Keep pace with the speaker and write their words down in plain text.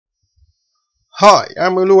Hi,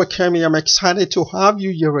 I'm Oluwakemi. I'm excited to have you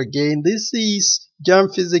here again. This is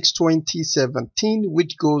JAMB Physics 2017,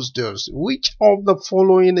 which goes thus. Which of the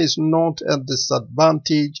following is not a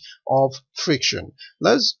disadvantage of friction?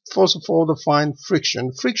 Let's first of all define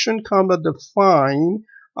friction. Friction can be defined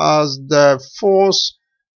as the force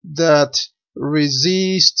that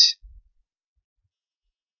resists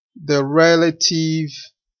the relative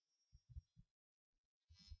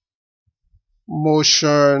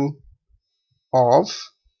motion of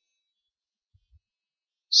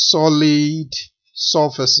solid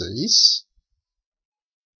surfaces,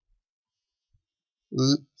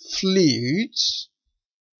 fluids,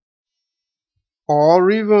 or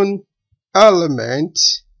even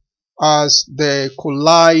elements as they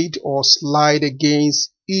collide or slide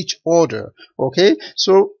against each other. Okay,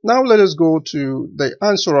 so now let us go to the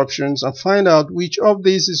answer options and find out which of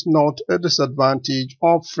these is not a disadvantage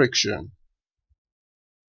of friction.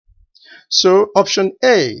 So option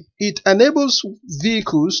A, it enables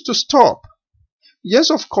vehicles to stop. Yes,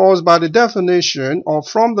 of course, by the definition or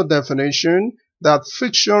from the definition that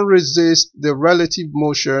friction resists the relative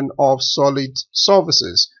motion of solid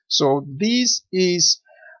surfaces. So this is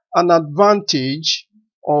an advantage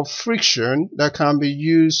of friction that can be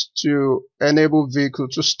used to enable vehicle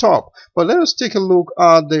to stop. But let us take a look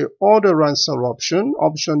at the other answer option.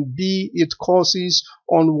 Option B, it causes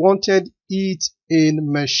unwanted heat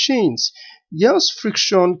in machines. Yes,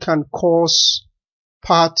 friction can cause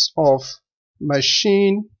parts of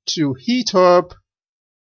machine to heat up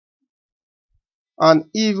and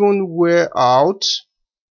even wear out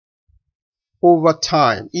over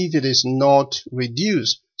time if it is not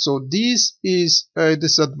reduced. So this is a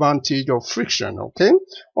disadvantage of friction. Okay,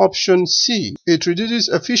 option C, it reduces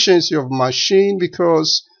efficiency of machine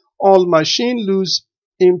because all machine lose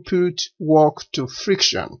input work to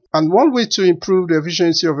friction, and one way to improve the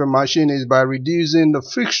efficiency of a machine is by reducing the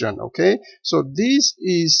friction. Okay, so this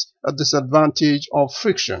is a disadvantage of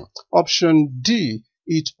friction. Option D,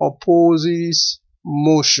 it opposes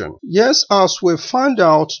motion. Yes, as we found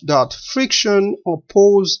out that friction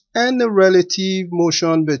opposes any relative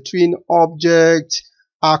motion between objects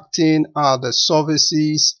acting at the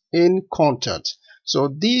surfaces in contact.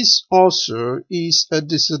 So this also is a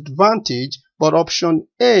disadvantage, but option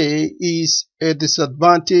A is a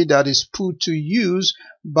disadvantage that is put to use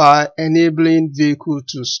by enabling vehicle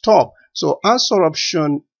to stop. So answer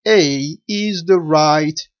option A is the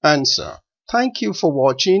right answer. Thank you for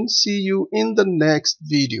watching. See you in the next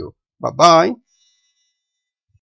video. Bye-bye.